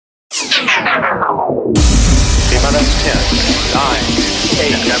T-minus 10, 9,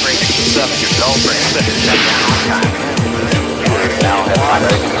 8, 7, don't break 6, shut down on time. Now hit my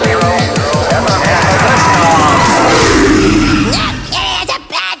rate 0, and That kid is a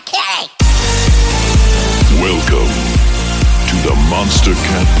bad kitty! Welcome to the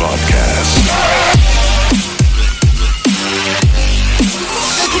Monstercat Podcast.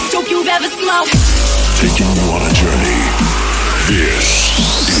 Biggest dope you've ever smoked. Taking you on a journey. This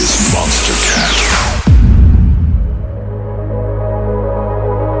is Monstercat.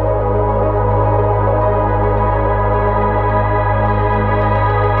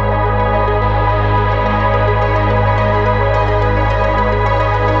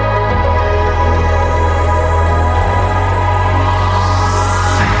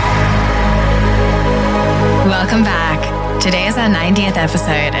 Welcome back. Today is our 90th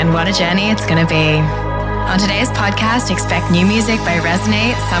episode, and what a journey it's going to be. On today's podcast, expect new music by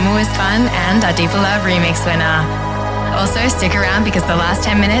Resonate, Summer Was Fun, and our Deeper Love remix winner. Also, stick around because the last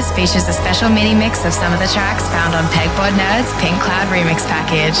 10 minutes features a special mini mix of some of the tracks found on Pegboard Nerd's Pink Cloud remix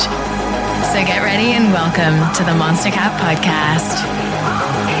package. So get ready and welcome to the Monstercat Podcast.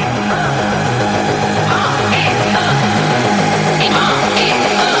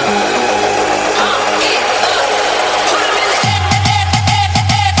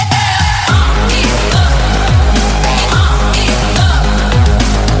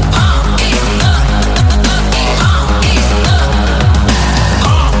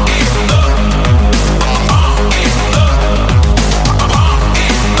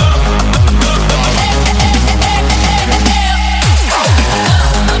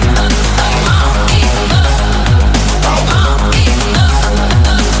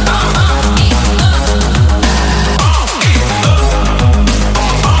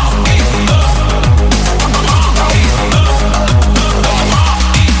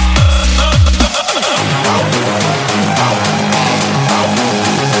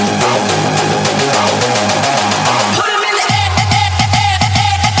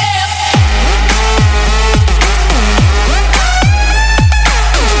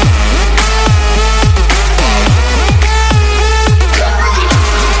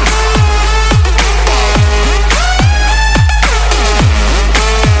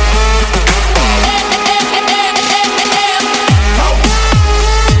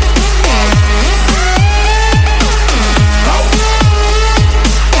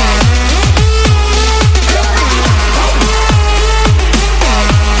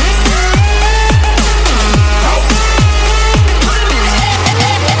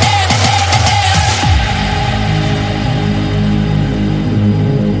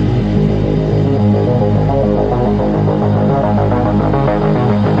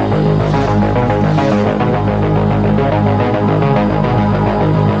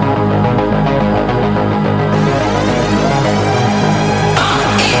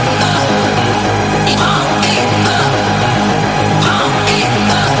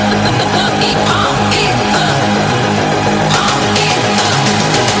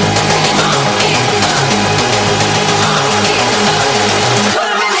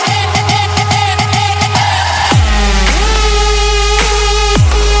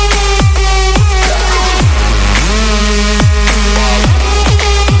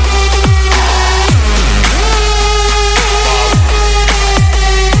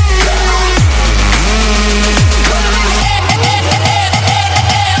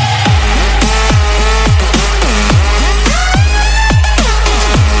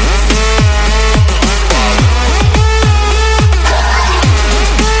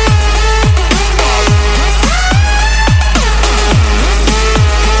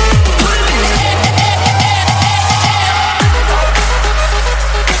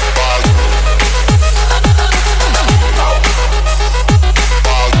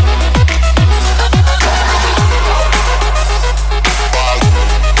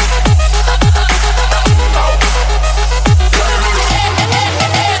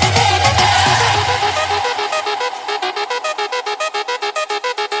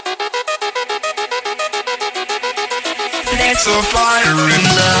 It's a fire in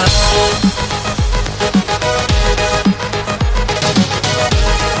love.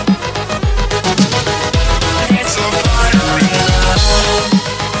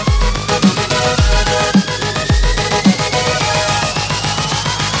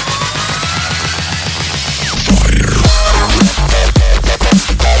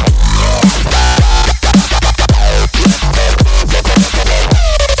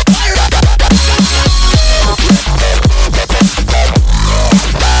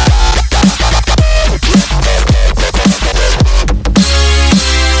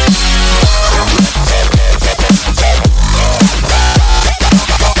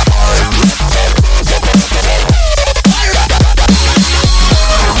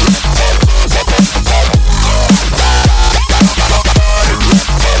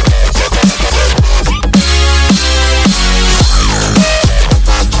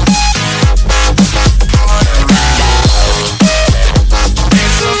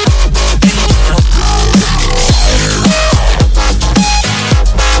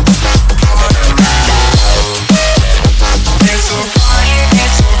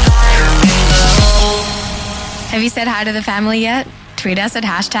 Have you said hi to the family yet? Tweet us at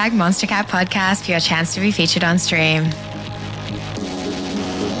hashtag Monstercat Podcast for your chance to be featured on stream.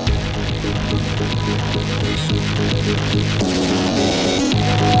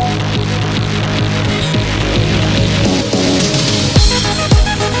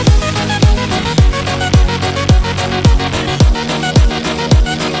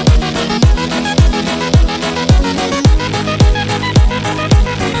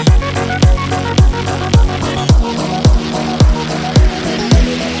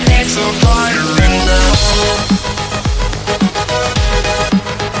 It's a fire in love.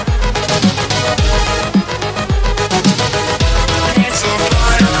 It's a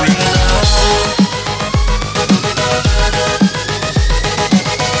fire in love.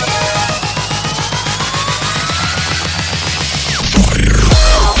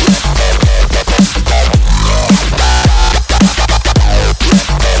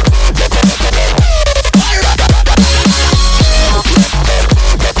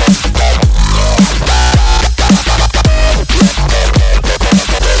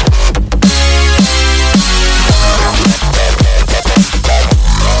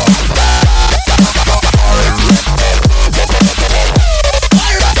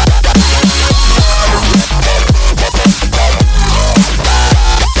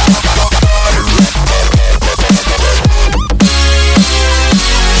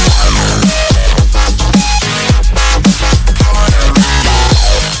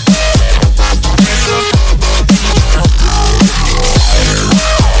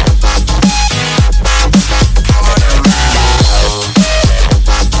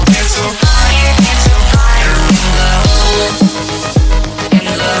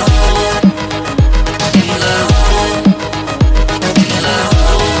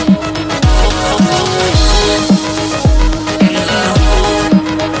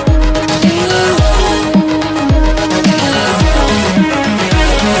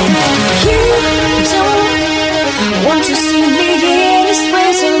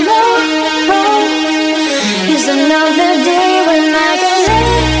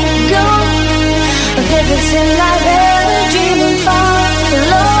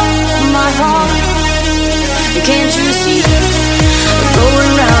 Can't you see we're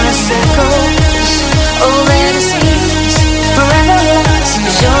going round in circles? All that it seems forever lasts,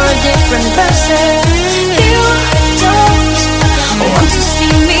 'cause you're a different person. You don't want to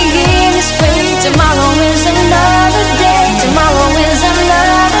see me in this way. Tomorrow is another day. Tomorrow is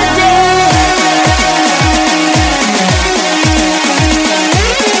another day.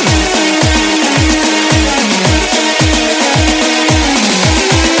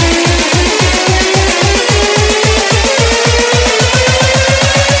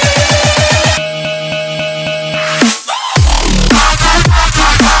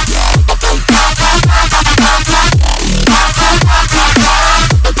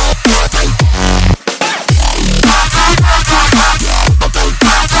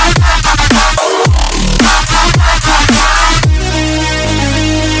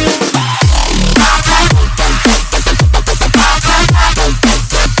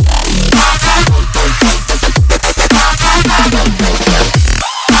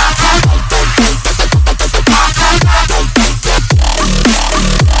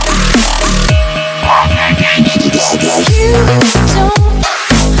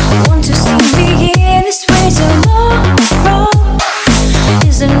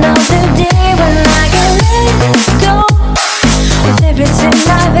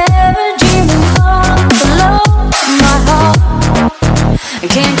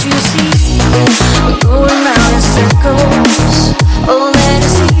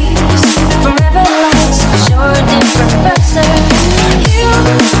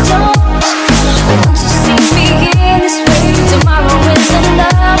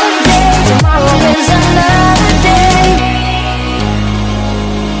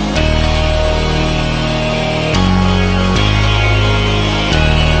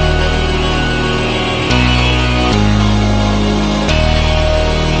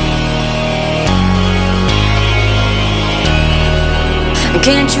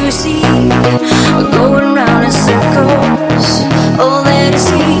 Can't you see we're going round in circles? All that it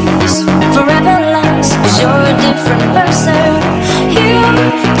seems forever lasts, 'cause you're a different person. You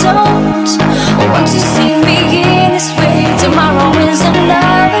don't want to see me in this way. Tomorrow is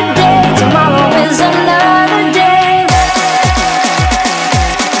another day. Tomorrow is another day.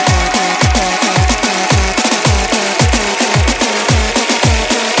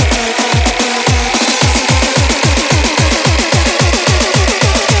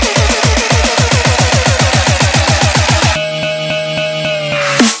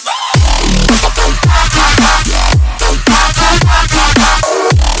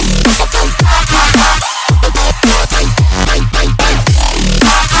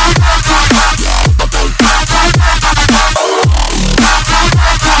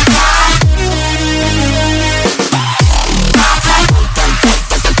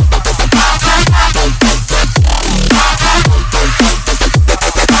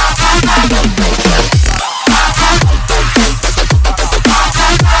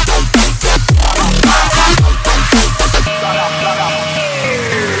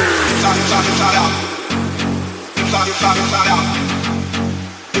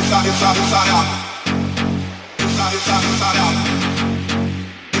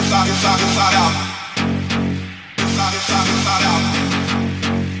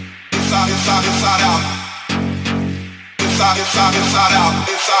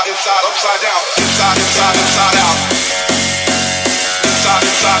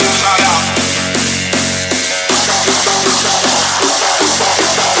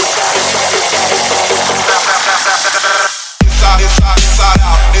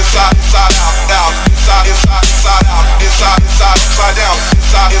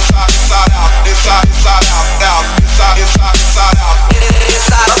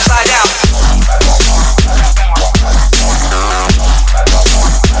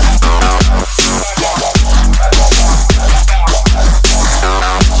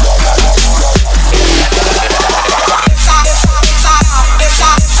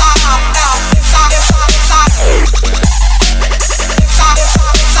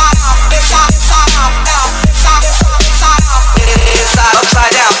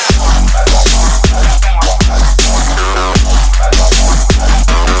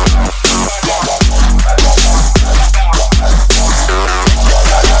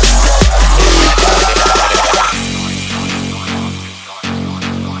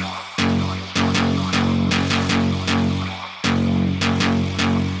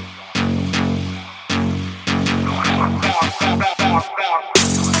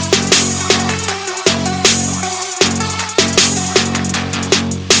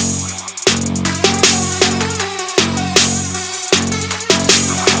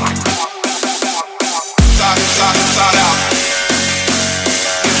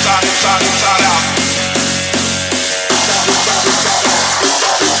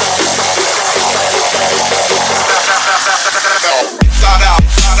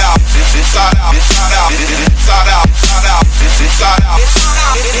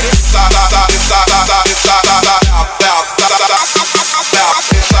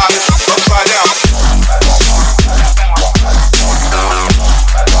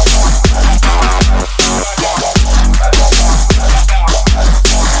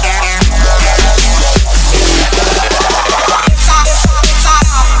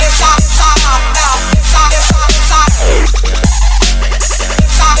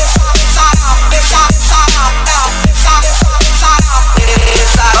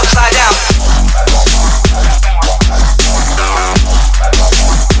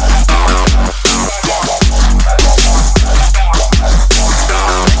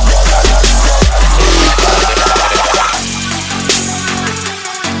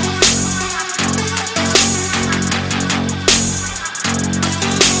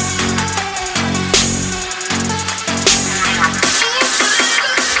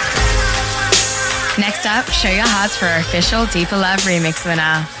 Next up, show your hearts for our official Deeper Love remix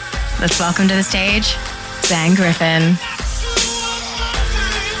winner. Let's welcome to the stage, Zan Griffin.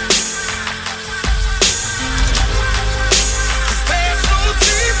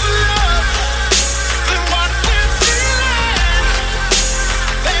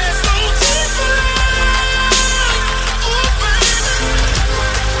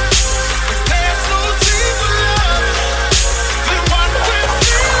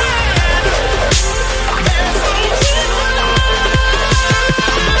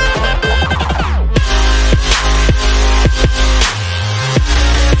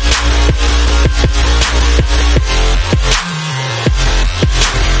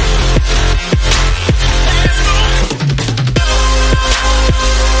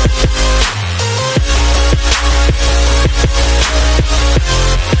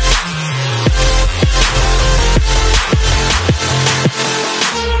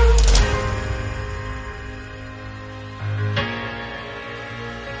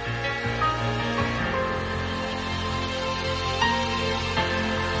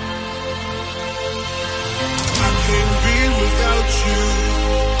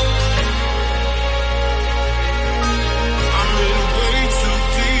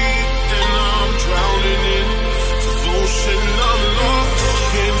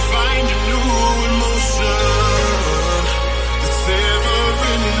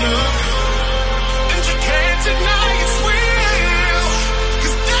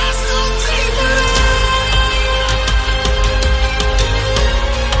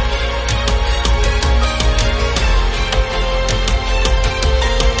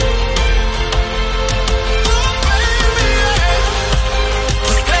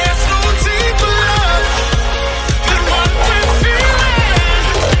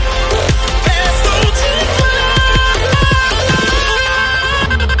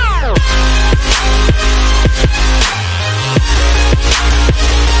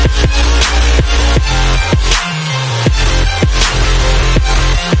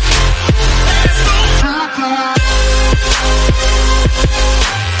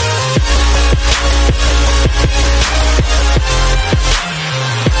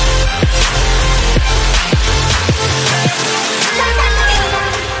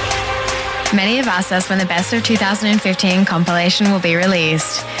 asked us when the Best of 2015 compilation will be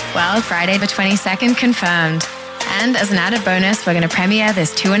released. Well, Friday the 22nd confirmed. And as an added bonus, we're going to premiere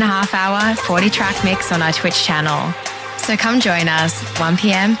this 2.5-hour, 40-track mix on our Twitch channel. So come join us, 1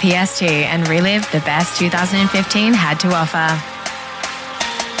 p.m. PST, and relive the best 2015 had to offer.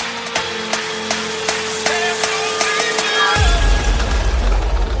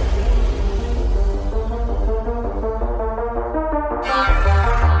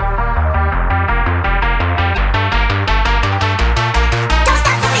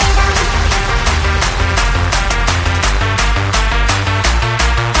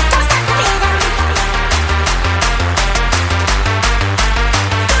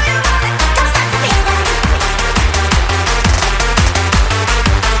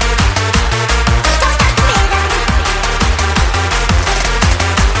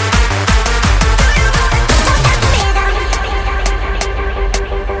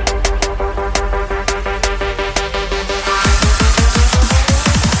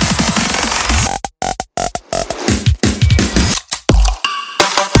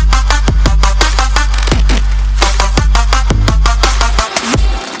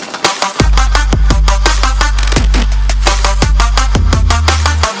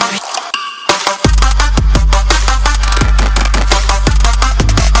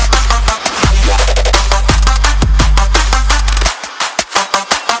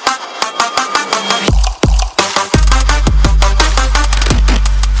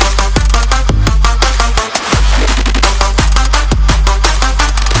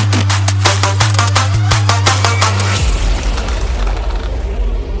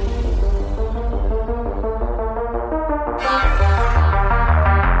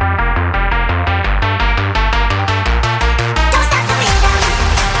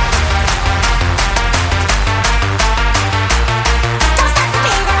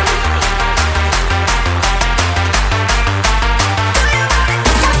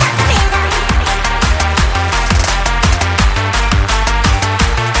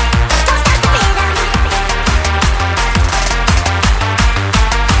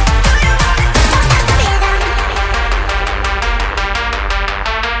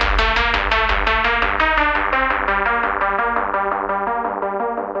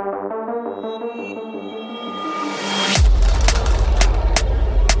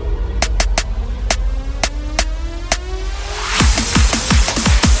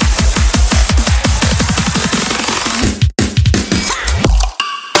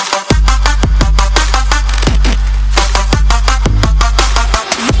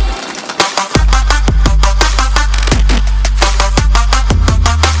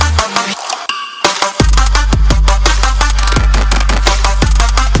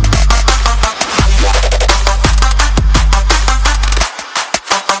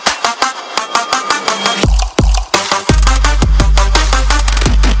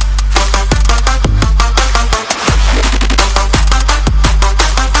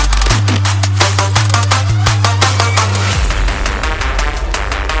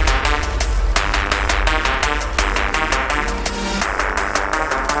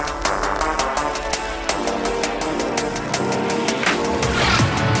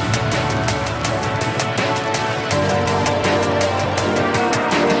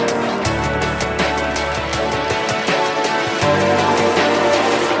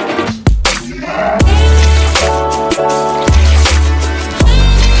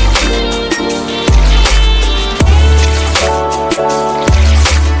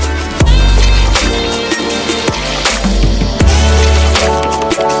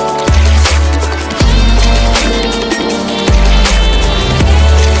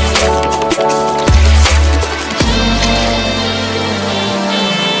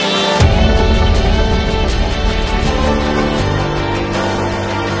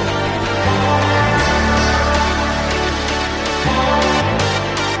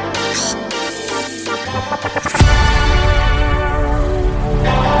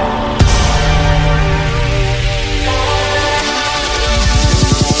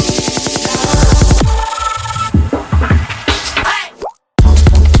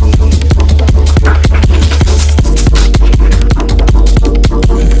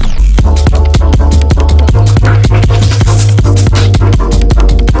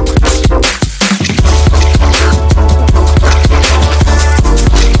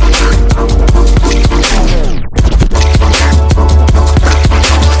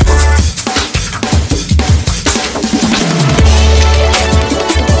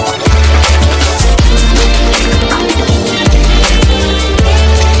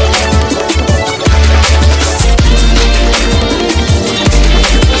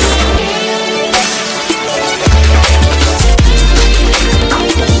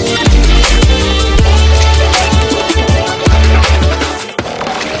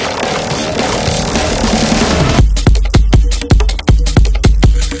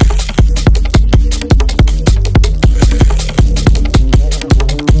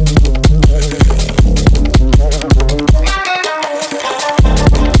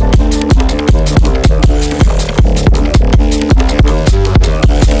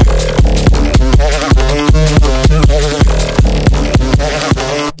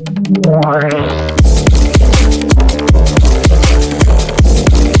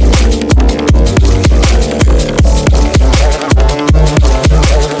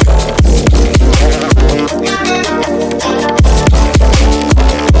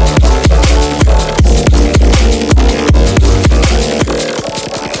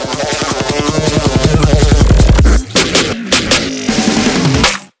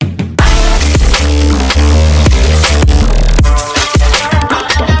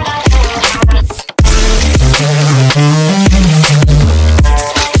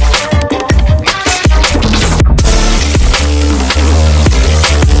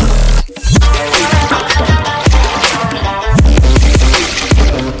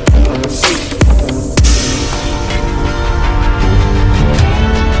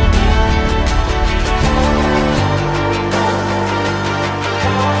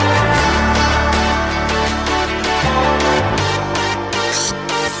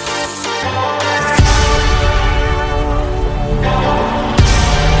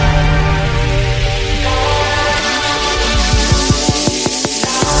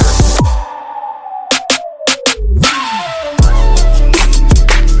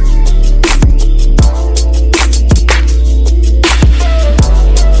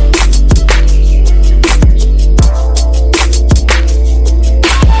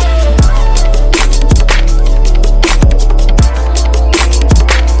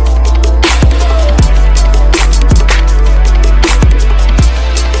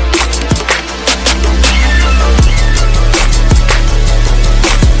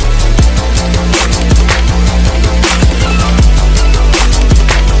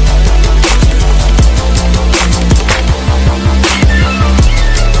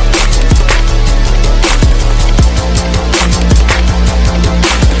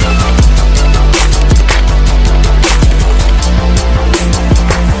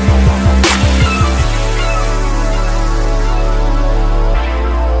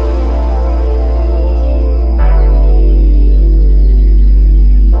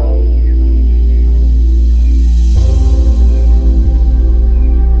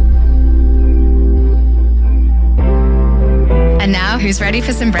 who's ready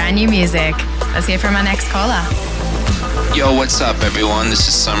for some brand new music. Let's hear from our next caller. Yo, what's up, everyone? This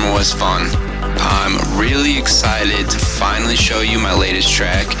is Summer Was Fun. I'm really excited to finally show you my latest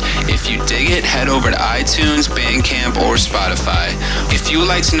track. If you dig it, head over to iTunes, Bandcamp, or Spotify. If you would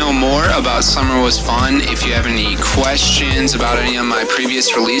like to know more about Summer Was Fun, if you have any questions about any of my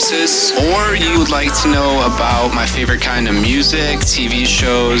previous releases, or you would like to know about my favorite kind of music, TV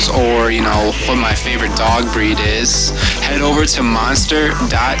shows, or, what my favorite dog breed is, head over to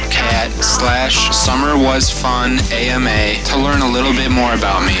monster.cat/summerwasfunama to learn a little bit more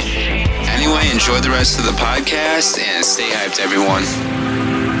about me. Anyway, enjoy the rest of the podcast and stay hyped, everyone.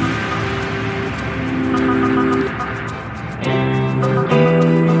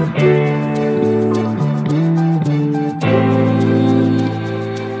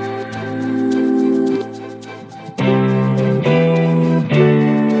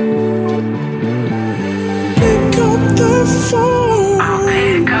 Pick up the phone. I'll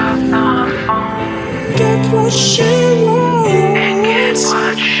pick up the phone. Get what she wants. And get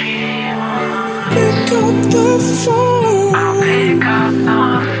what she pick up the phone. I'll pick up the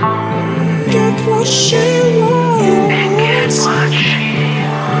phone. Get what she wants. And get what she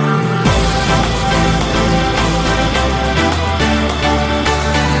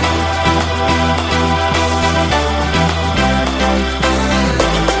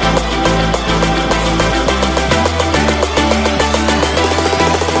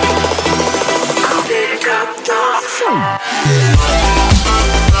I'll pick up the phone.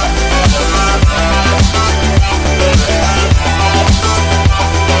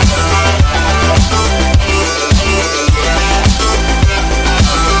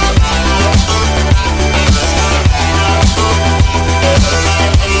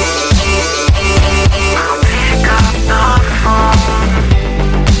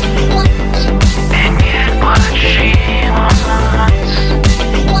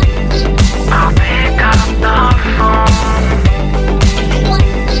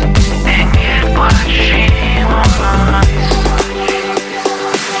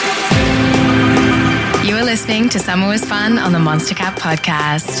 Listening to Summer Was Fun on the Monstercat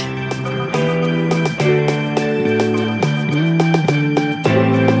podcast.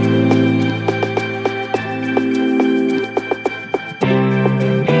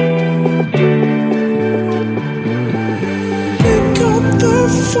 Pick up the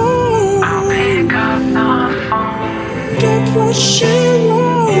phone. I'll pick up the phone. Get what she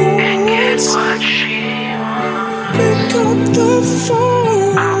wants. And get what she wants. Pick up the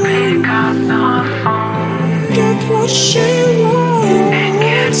phone. I'll pick up the phone. Get what she wants. And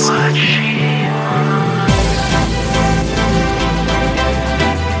get what she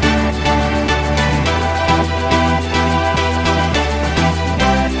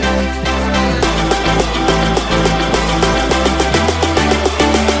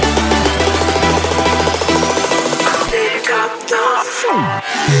I'll pick up the phone.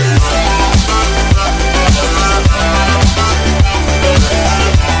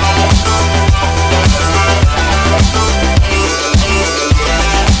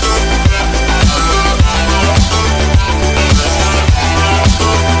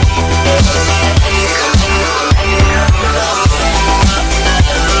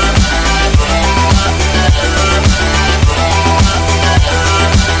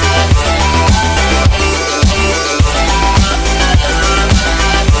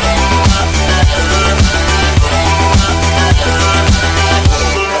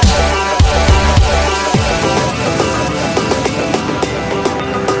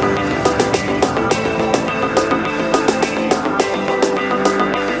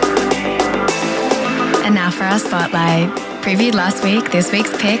 Spotlight. Previewed last week, this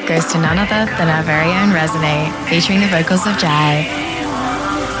week's pick goes to none other than our very own Resonate, featuring the vocals of Jive.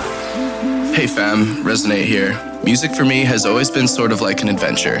 Hey fam, Resonate here. Music for me has always been sort of like an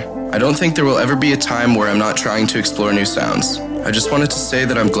adventure. I don't think there will ever be a time where I'm not trying to explore new sounds. I just wanted to say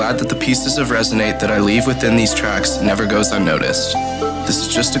that I'm glad that the pieces of Resonate that I leave within these tracks never goes unnoticed. This is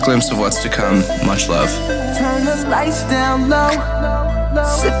just a glimpse of what's to come. Much love. Turn the lights down low.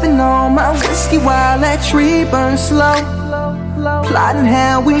 Sipping on my whiskey while that tree burns slow. Plotting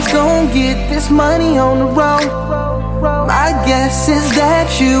how we gon' get this money on the road. My guess is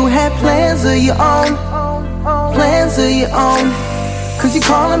that you had plans of your own. Plans of your own. Cause you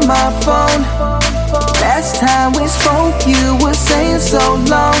calling my phone. Last time we spoke you were saying so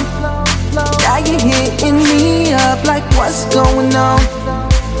long. Now you're hitting me up like what's going on.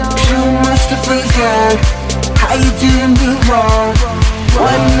 You must have forgot how you did me wrong.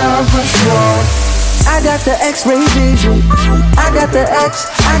 One of us wrong. I got the X-ray vision. I got the X,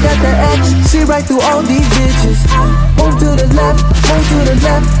 I got the X. See right through all these bitches. Move to the left, move to the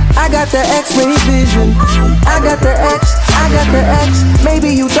left. I got the X-ray vision. I got the X, I got the X. Maybe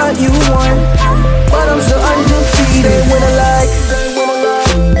you thought you won, but I'm still undefeated. Win alike.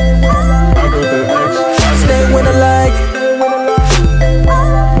 I got the X. Stay win alike.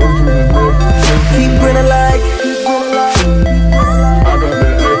 Keep grinning like. I got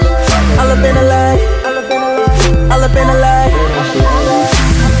the X. All up in a lie. All up in a lie.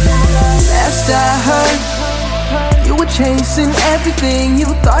 Last I heard, you were chasing everything you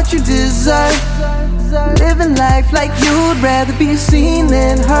thought you deserved. Living life like you'd rather be seen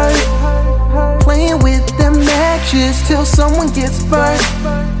than heard. Playing with them matches till someone gets burned.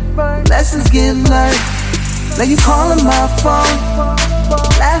 Lessons get learned. Now you calling my phone.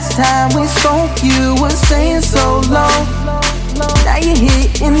 Last time we spoke, you were saying so long. Now you're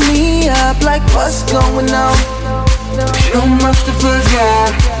hitting me up like what's going on? You must have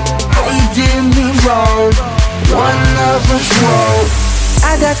forgot how you did me wrong. One of us won't.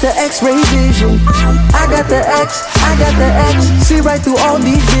 I got the X-ray vision. I got the X, I got the X. See right through all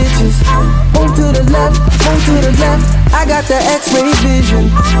these bitches. Move to the left, move to the left. I got the X-ray vision.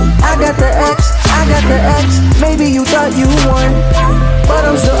 I got the X, I got the X. Maybe you thought you won, but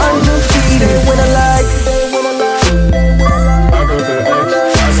I'm still undefeated. Win alike. I got the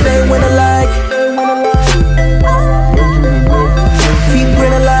X. Stay win alike. Keep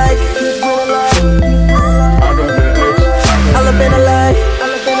grinning like. I got the X. All up in a lie.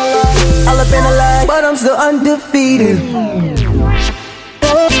 All up in a lie. But I'm still undefeated.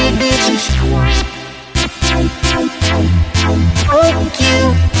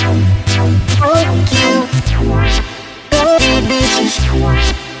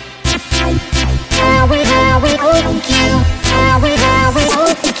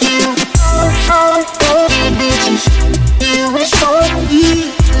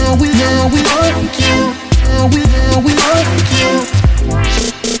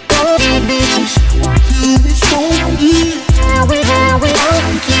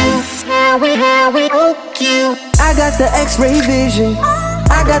 I got the X-ray vision.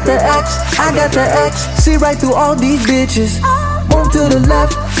 I got the X, I got the X. See right through all these bitches. Move to the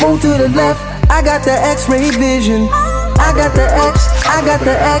left, move to the left. I got the X-ray vision. I got the X, I got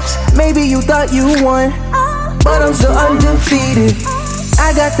the X. Maybe you thought you won, but I'm still undefeated.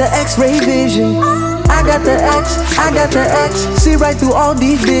 I got the X-ray vision. I got the X, I got the X. See right through all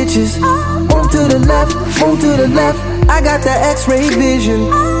these bitches. Move to the left, move to the left. I got the X-ray vision.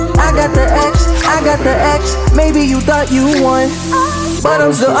 I got the X, I got the X. Maybe you thought you won, but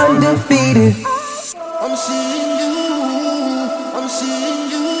I'm still undefeated. I'm seeing you, I'm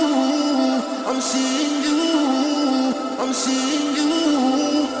seeing you, I'm seeing you, I'm seeing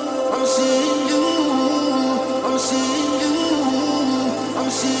you, I'm seeing you, I'm seeing you, I'm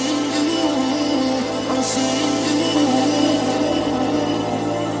seeing you, I'm seeing you.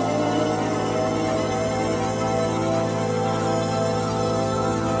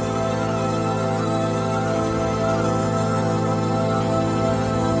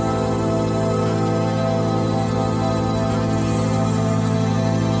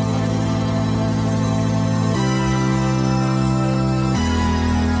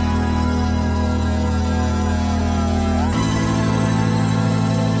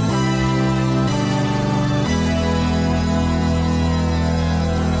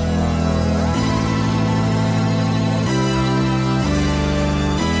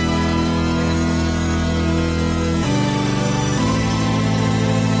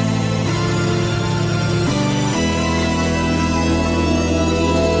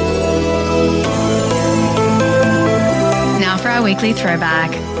 Weekly throwback.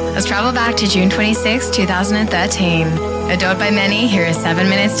 Let's travel back to June 26, 2013. Adored by many, here is 7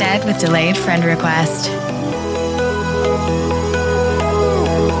 Minutes Dead with Delayed Friend Request.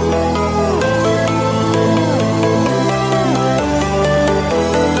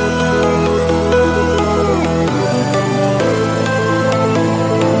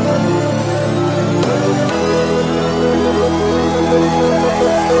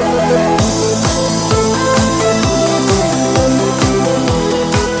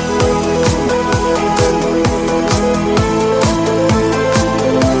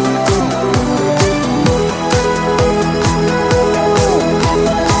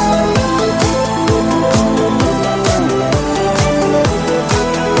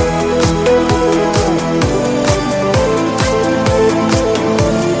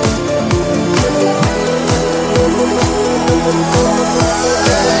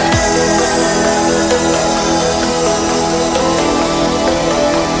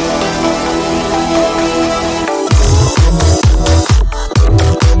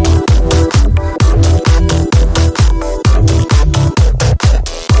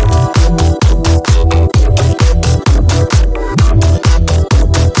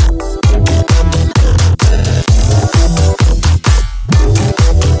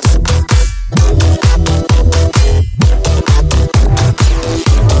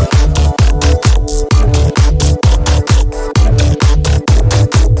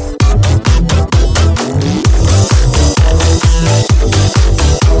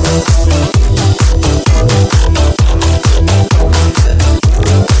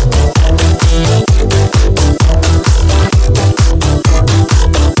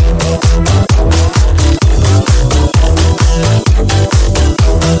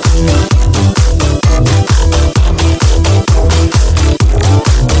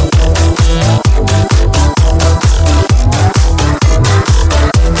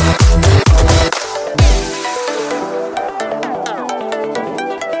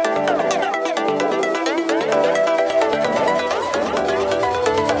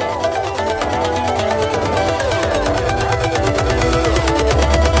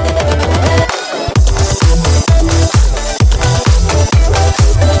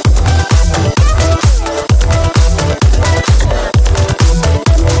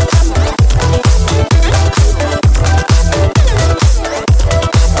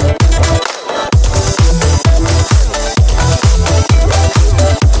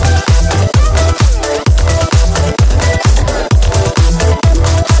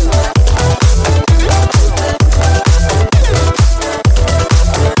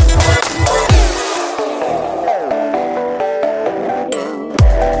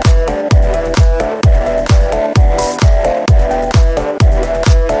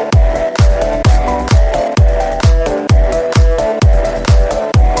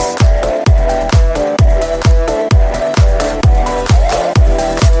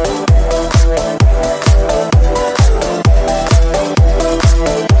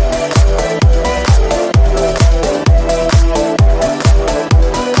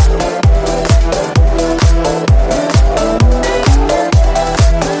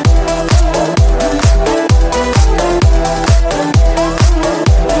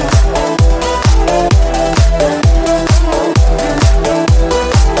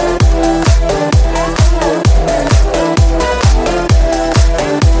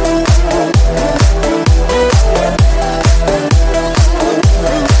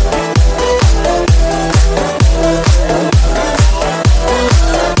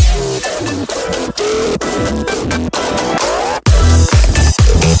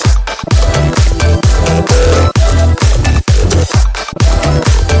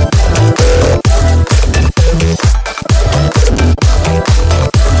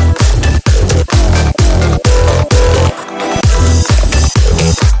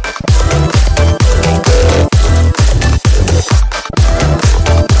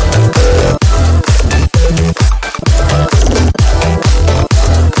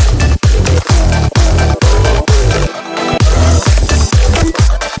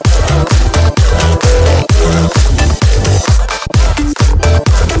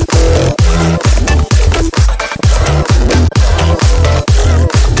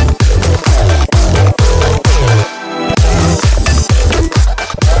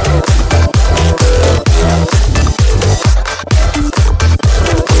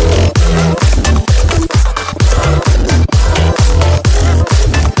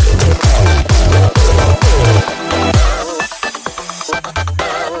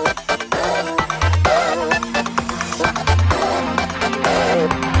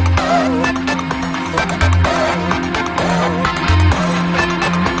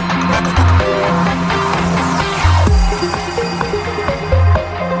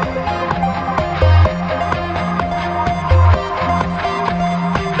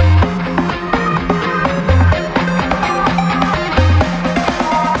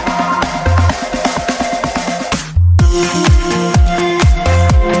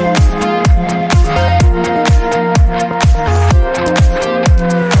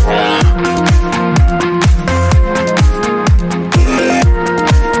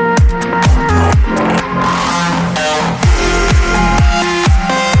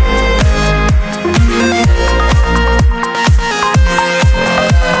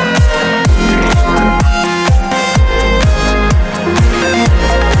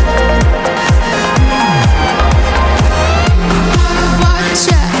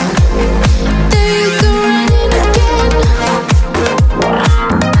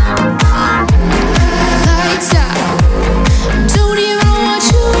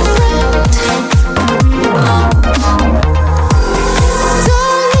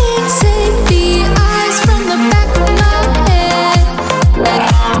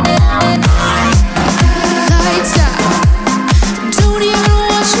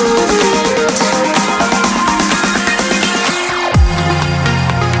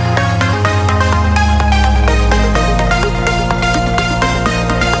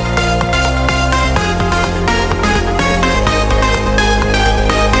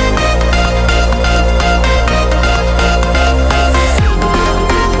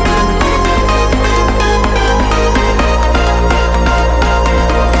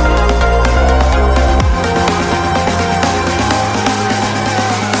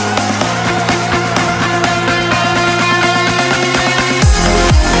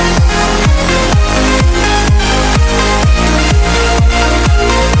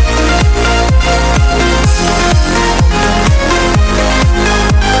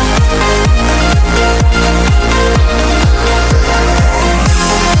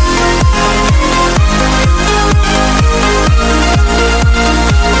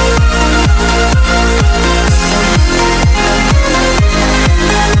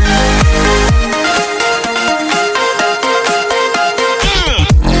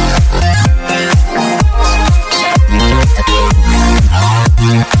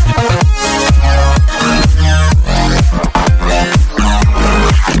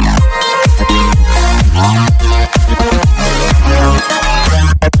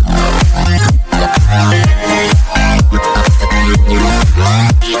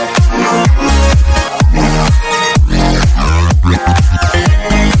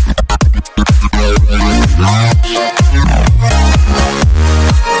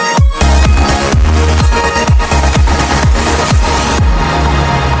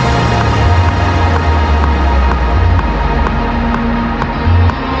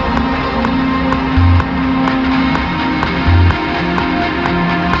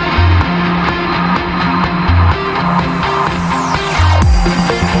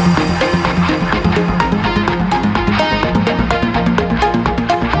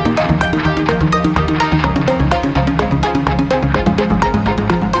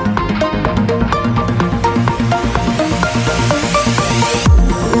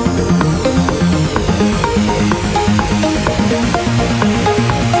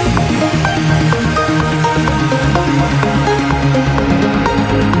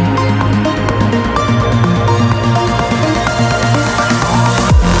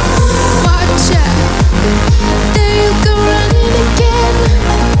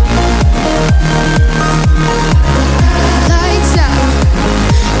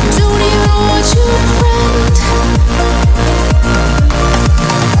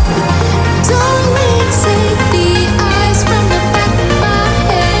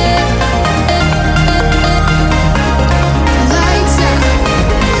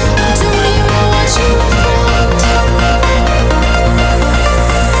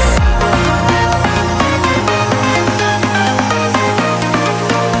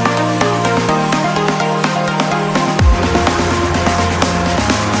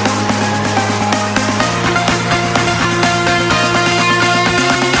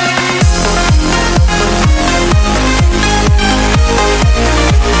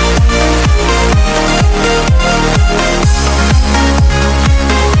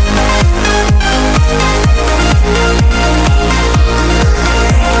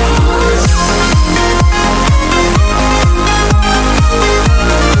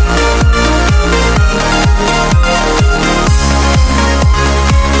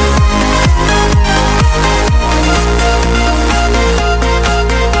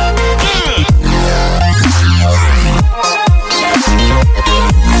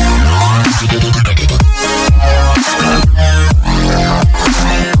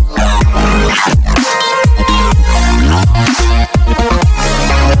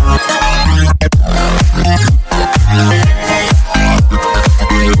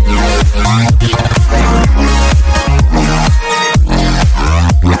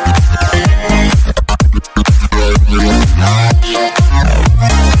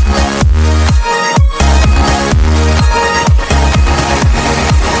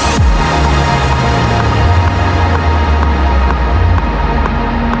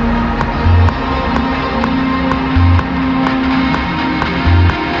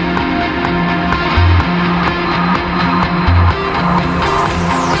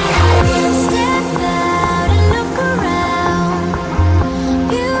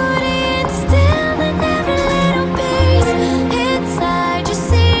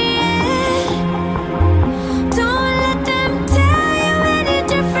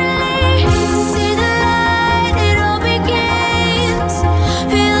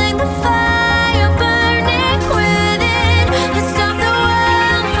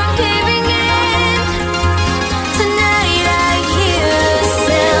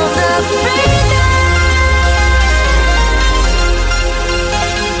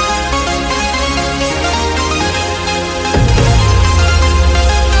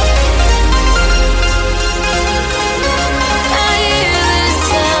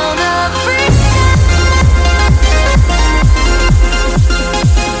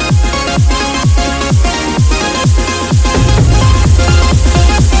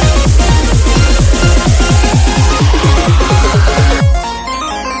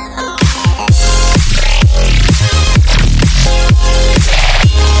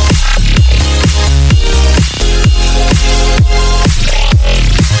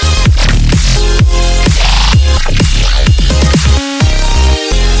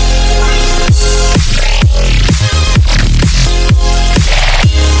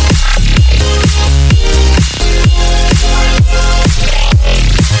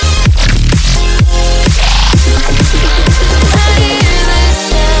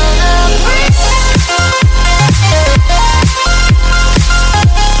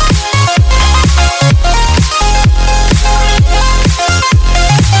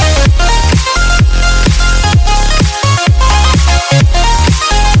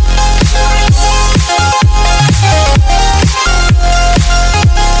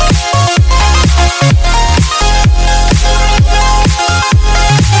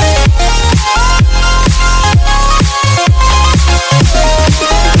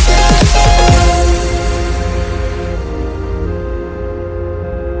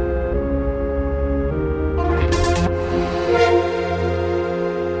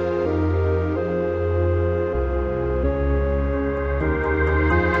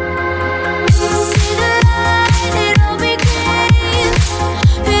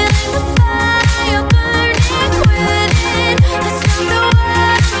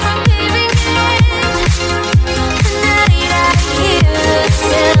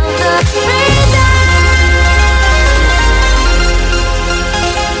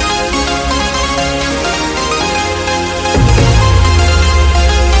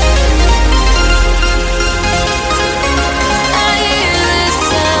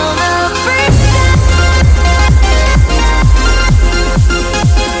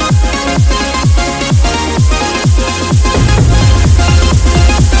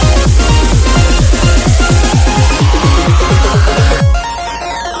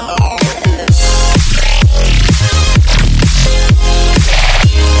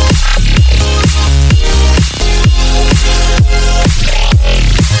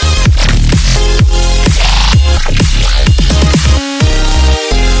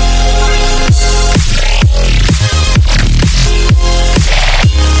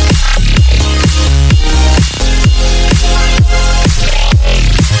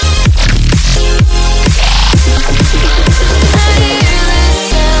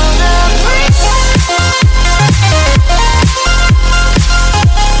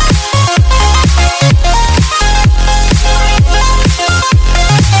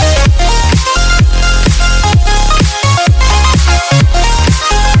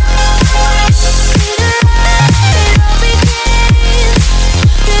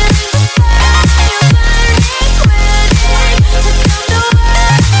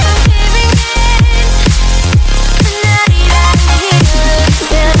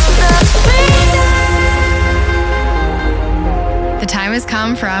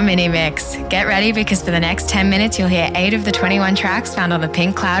 come for our mini mix. Get ready because for the next 10 minutes, you'll hear 8 of the 21 tracks found on the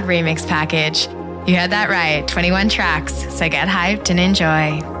Pink Cloud remix package. You heard that right, 21 tracks, so get hyped and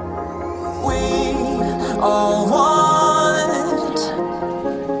enjoy. We all want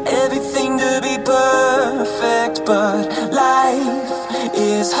everything to be perfect, but life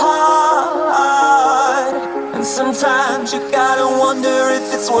is hard, and sometimes you gotta wonder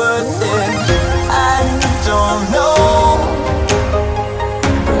if it's worth it. I don't know,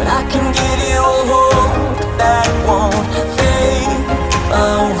 but I can give you a hope that won't fade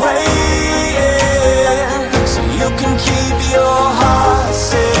away, so you can keep your heart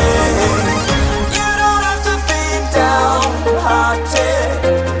safe. You don't have to be downhearted.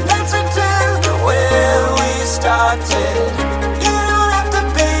 Let's return to where we started. You don't have to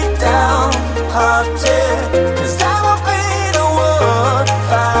be downhearted, 'cause I will be the one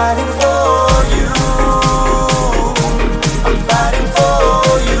fighting for you. I'm fighting for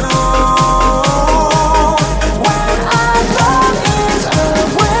you. When our love is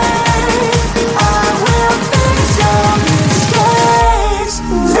away, I will fix your mistakes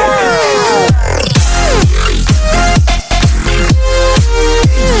now.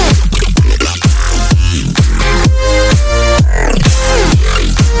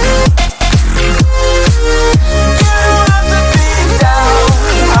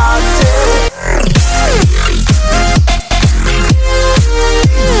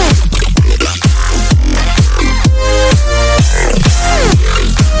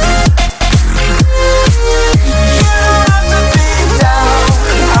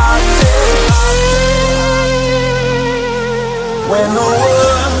 When the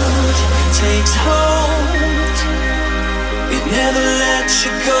world takes hold, it never lets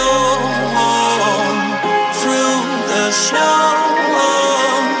you go. Through the snow,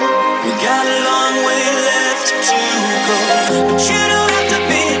 we got a long way left to go. But you don't have to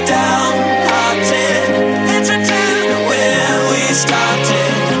be downhearted. Let's return to where we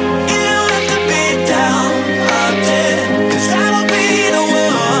started. You don't have to be downhearted, 'cause I will be the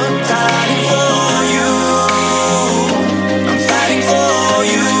one fighting for you. I'm fighting for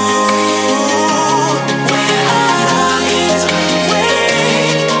you. When our love is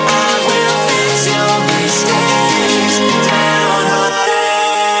awake, I will fix your mistakes. Downhearted.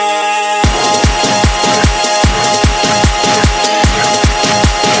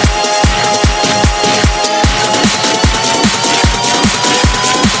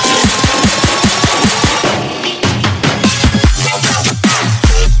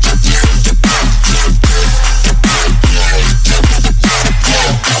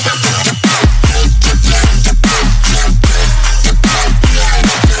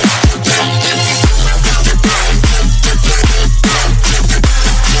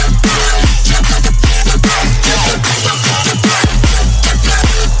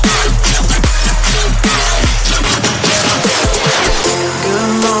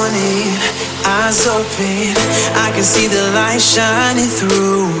 Good morning, eyes open, I can see the light shining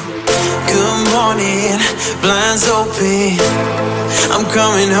through. Good morning, blinds open, I'm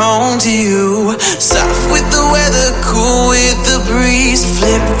coming home to you. Soft with the weather, cool with the breeze.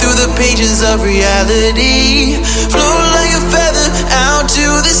 Flip through the pages of reality. Float like a feather out to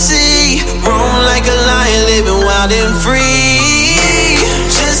the sea. Roam like a lion, living wild and free.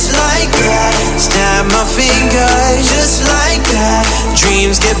 Just like that, snap my fingers. Just like that,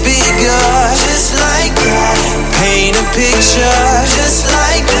 dreams get bigger. Just like that, paint a picture. Just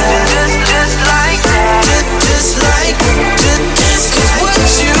like that, just like that, just like that. Cause what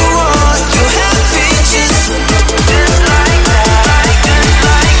you want, you have it. Just like that, just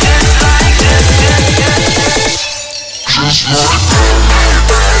like that, like that, just like that.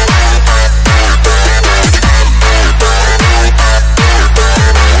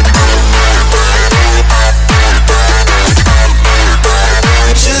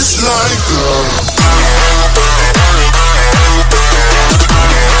 Just like that.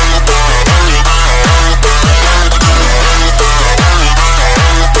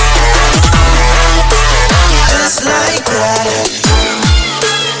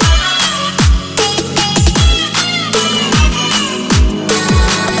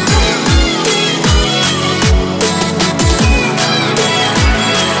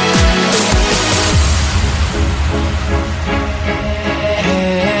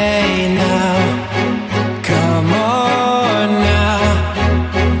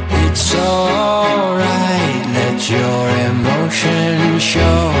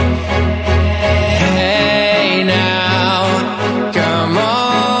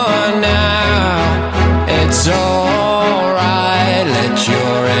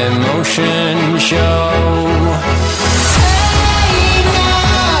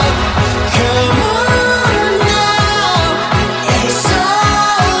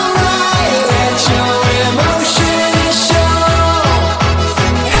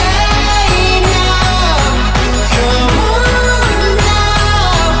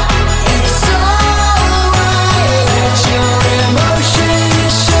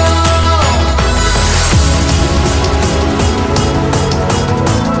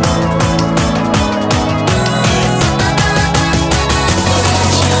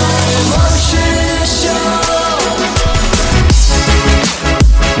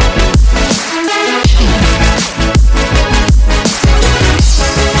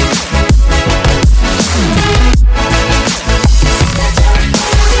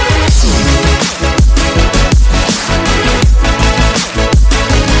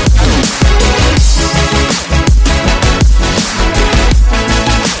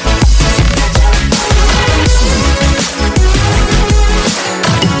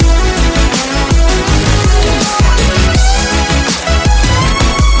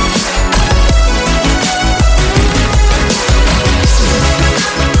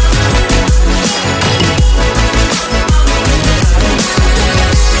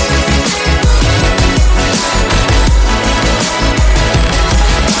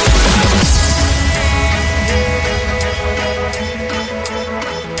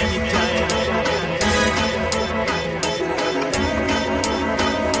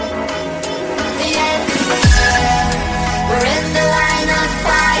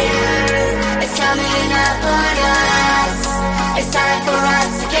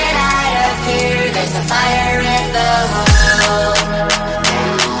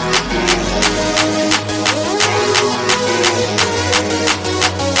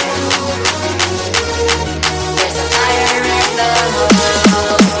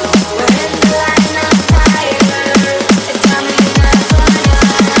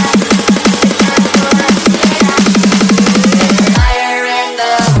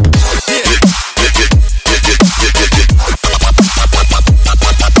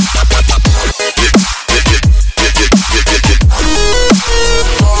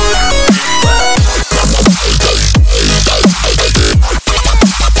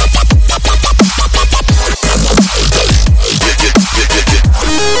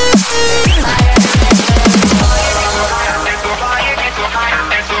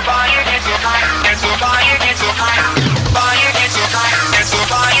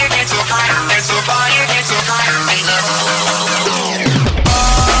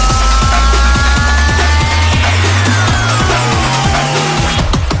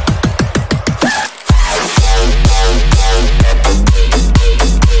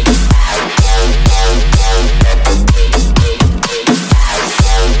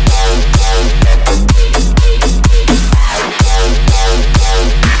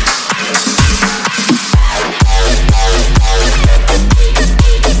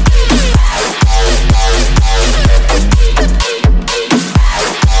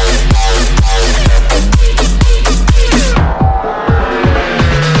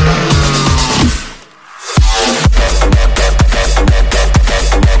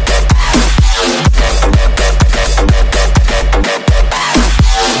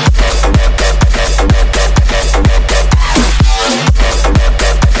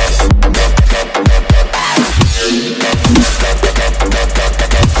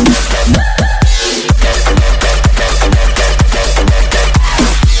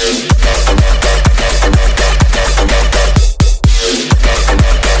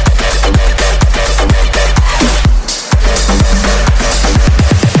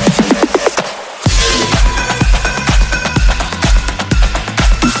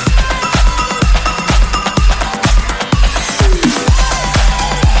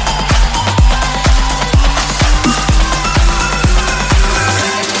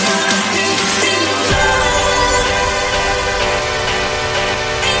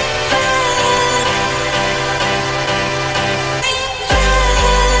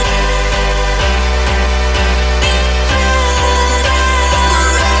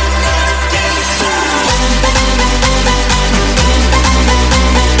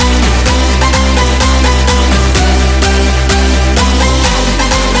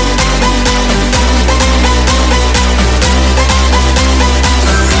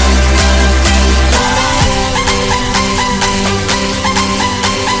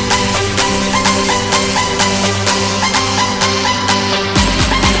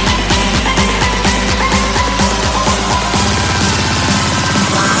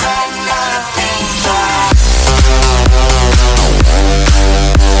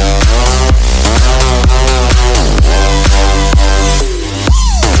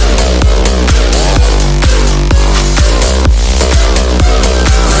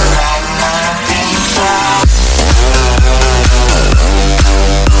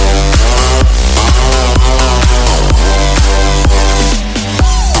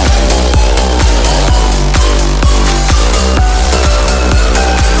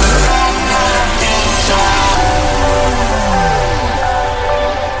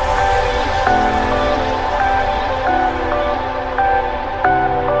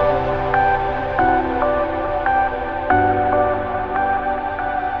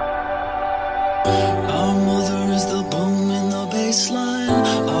 baseline.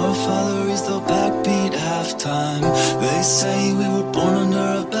 Our Father is the backbeat halftime. They say we were born under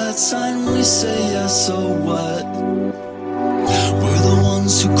a bad sign. We say yes, so what? We're the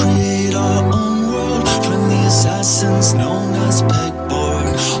ones who create our own world. Friendly assassins known as pegboard.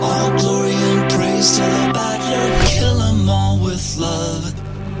 All glory and praise to the bad Lord. Kill them all with love.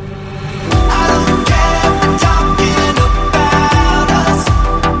 I don't care if they're talking about us.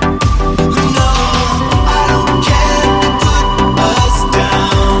 No, I don't care if they put us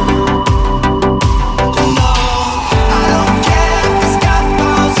down. No, I don't care if the sky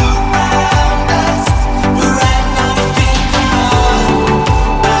falls around us. We're at not a big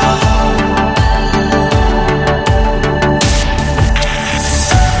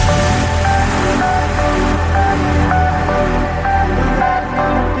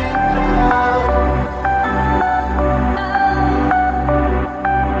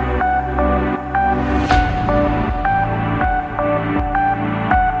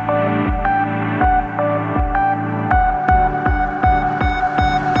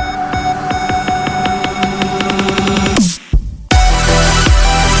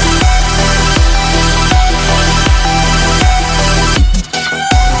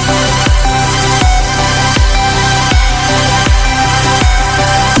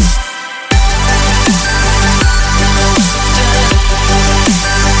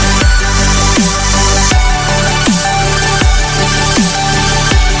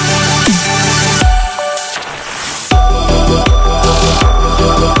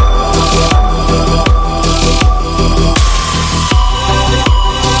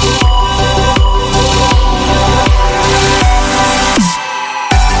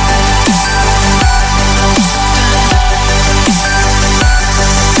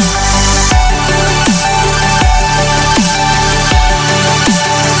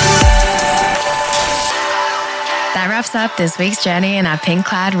Up this week's journey in our Pink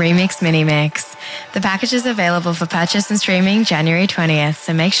Cloud Remix Mini Mix. The package is available for purchase and streaming January 20th,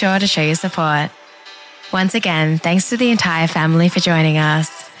 so make sure to show your support. Once again, thanks to the entire family for joining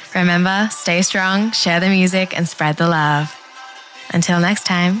us. Remember, stay strong, share the music, and spread the love. Until next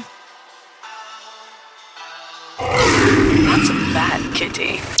time.